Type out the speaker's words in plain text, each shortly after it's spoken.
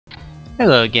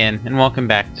Hello again, and welcome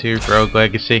back to Rogue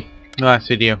Legacy. In the last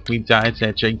video, we died to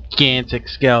that gigantic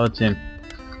skeleton.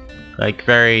 Like,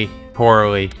 very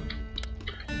poorly.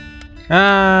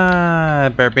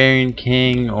 Barbarian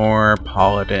King or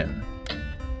Paladin.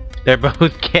 They're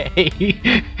both gay.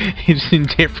 It's in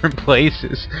different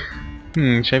places.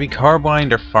 Should I be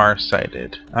Carblind or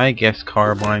Farsighted? I guess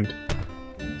Carblind.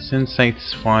 Since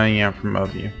sight's flying out from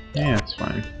above you. Yeah, it's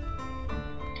fine.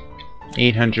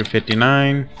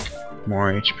 859.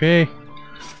 More HP.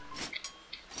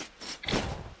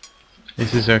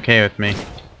 This is okay with me.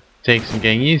 Takes some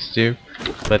getting used to,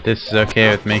 but this is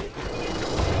okay with me.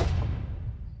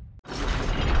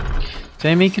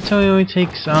 Did I make it so it only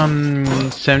takes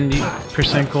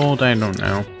 70% gold? I don't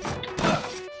know.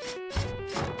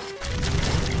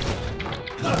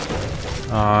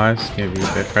 Aw, this is gonna be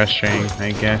a bit frustrating,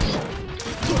 I guess.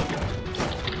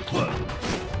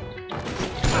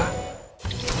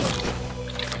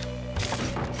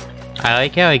 I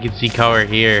like how I can see color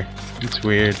here. It's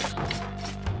weird.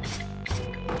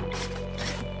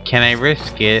 Can I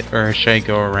risk it, or should I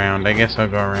go around? I guess I'll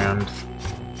go around.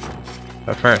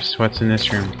 But first, what's in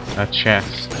this room? A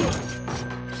chest.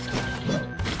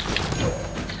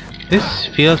 This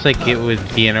feels like it would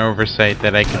be an oversight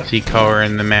that I could see color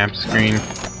in the map screen.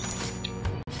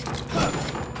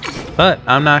 But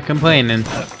I'm not complaining.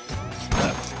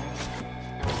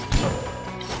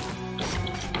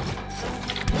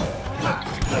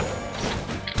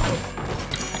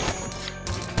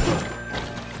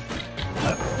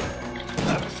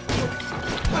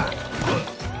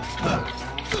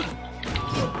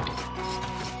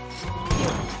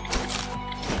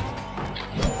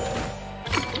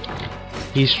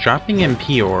 He's dropping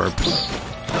MP orbs.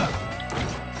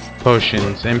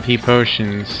 Potions. MP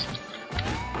potions.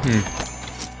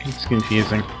 It's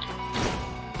confusing.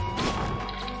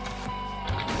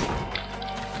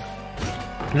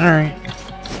 Alright.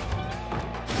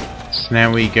 So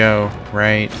now we go,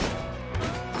 right?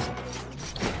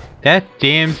 That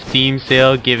damn Steam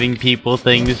sale giving people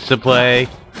things to play.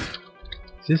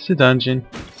 Is this a dungeon?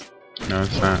 No,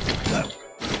 it's not.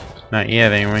 Not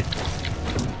yet, anyway.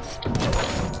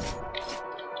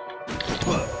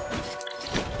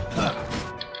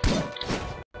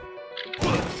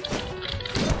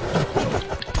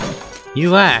 You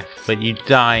laugh, but you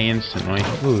die instantly.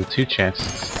 Ooh, 2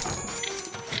 chests.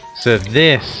 So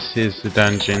this is the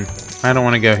dungeon. I don't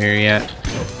want to go here yet.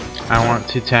 I want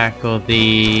to tackle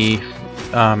the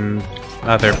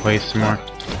other place some more.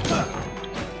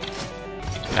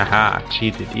 Aha,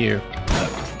 cheated you.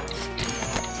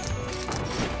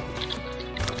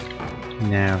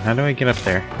 Now, how do I get up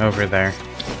there? Over there.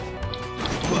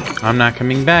 I'm not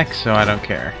coming back, so I don't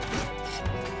care.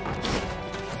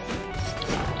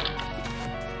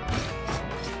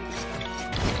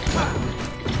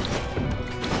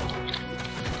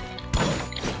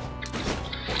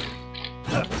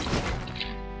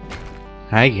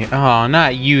 Oh,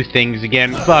 not you things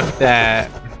again. Fuck that.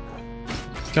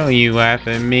 Don't you laugh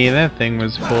at me. That thing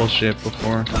was bullshit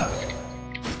before.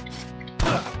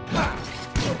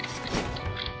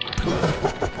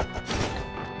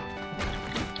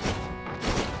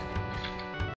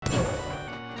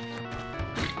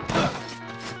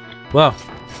 Well,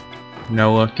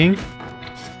 no looking.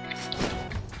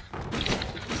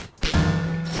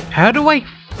 How do I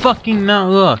fucking not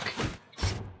look?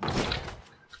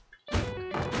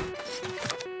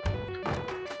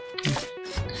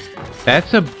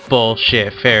 That's a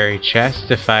bullshit fairy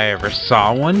chest if I ever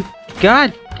saw one.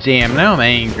 God damn, now I'm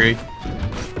angry.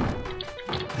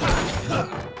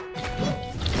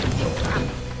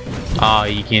 Aw,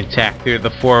 you can attack through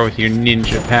the floor with your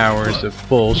ninja powers of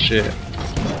bullshit.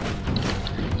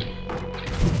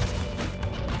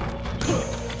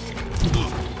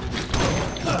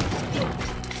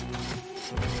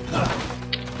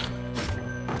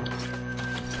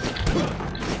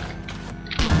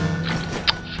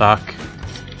 Fuck.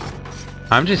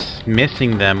 I'm just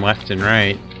missing them left and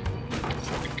right.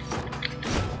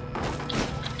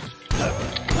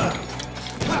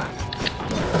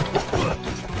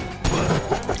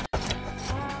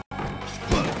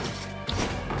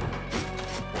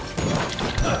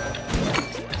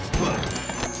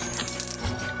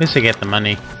 Guess I get the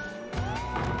money.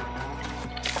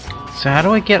 So how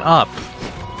do I get up?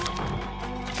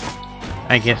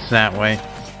 I guess that way.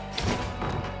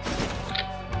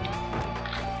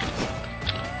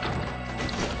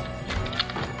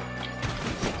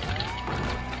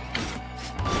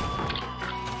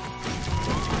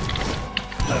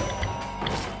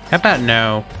 How about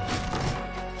no?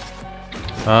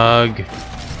 Bug.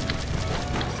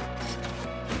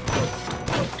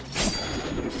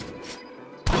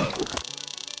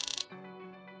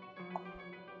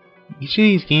 Each of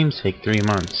these games take 3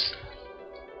 months.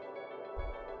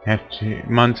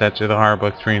 Months after the horrible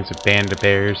experience of Band of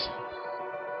Bears.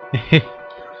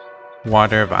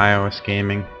 Water of iOS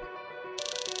gaming.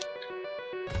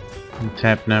 And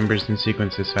tap numbers and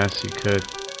sequence as fast as you could.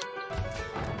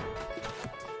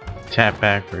 Tap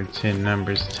backwards, hit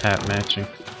numbers, tap matching.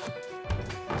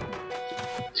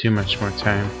 Too much more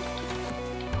time.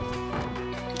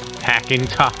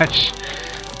 Hackintosh.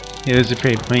 It was a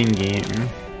pretty plain game.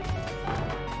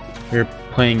 We were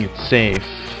playing it safe.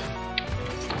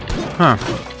 Huh.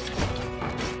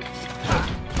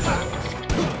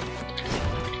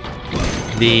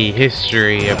 The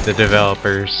history of the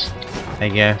developers, I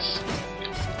guess.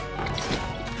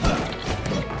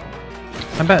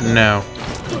 How about no?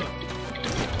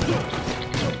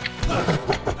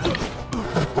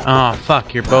 Oh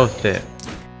fuck, you're both dead.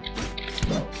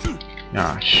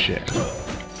 Ah, shit.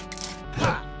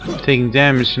 Taking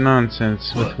damage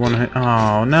nonsense with one hit.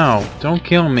 Oh no, don't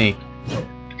kill me.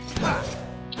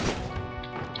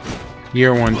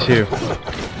 Year 1 too.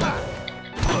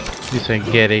 At least I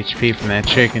can get HP from that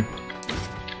chicken.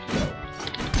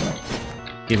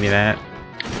 Give me that.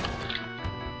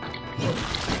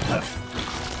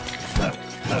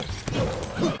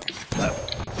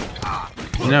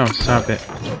 No, stop it.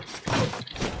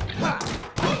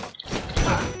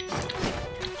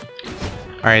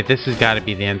 Alright, this has got to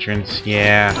be the entrance.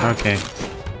 Yeah, okay.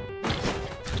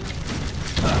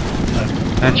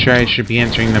 Not sure I should be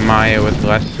entering the Maya with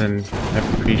less than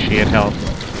appreciate health.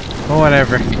 But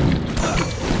whatever.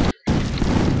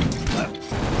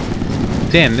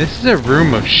 Damn, this is a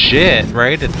room of shit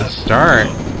right at the start.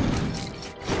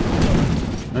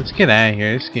 Let's get out of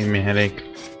here. This gave me a headache.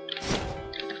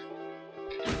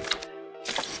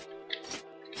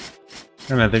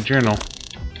 Another journal.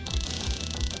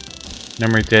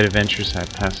 Number of dead adventurers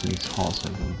have passed in these halls.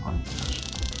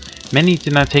 Many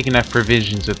did not take enough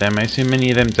provisions with them. I assume many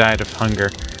of them died of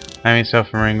hunger. I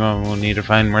myself and Rango will need to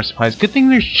find more supplies. Good thing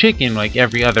there's chicken like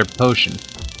every other potion.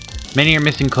 Many are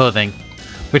missing clothing,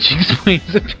 which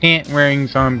explains the pant-wearing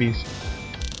zombies.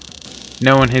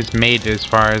 No one has made it as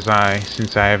far as I,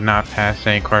 since I have not passed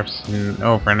any corpse in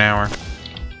over an hour.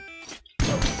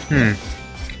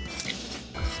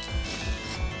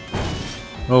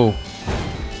 Oh.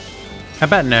 How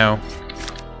about no?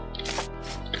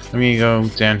 Let me go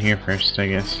down here first, I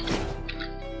guess.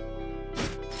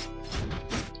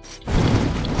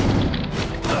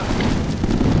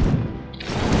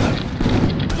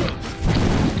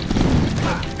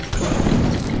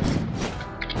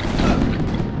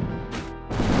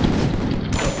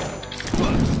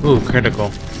 Ooh,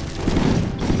 critical.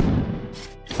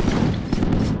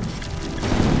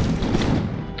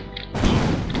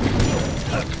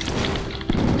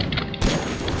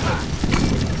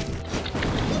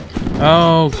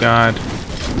 Oh god.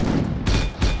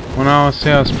 When all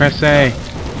sales, press A.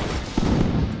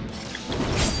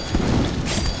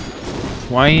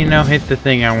 Why you now hit the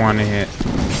thing I want to hit?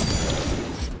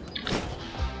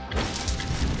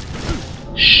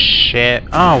 Shit.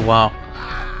 Oh well.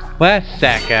 Well, that's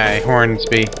that guy,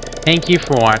 Hornsby. Thank you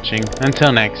for watching.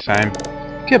 Until next time.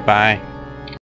 Goodbye.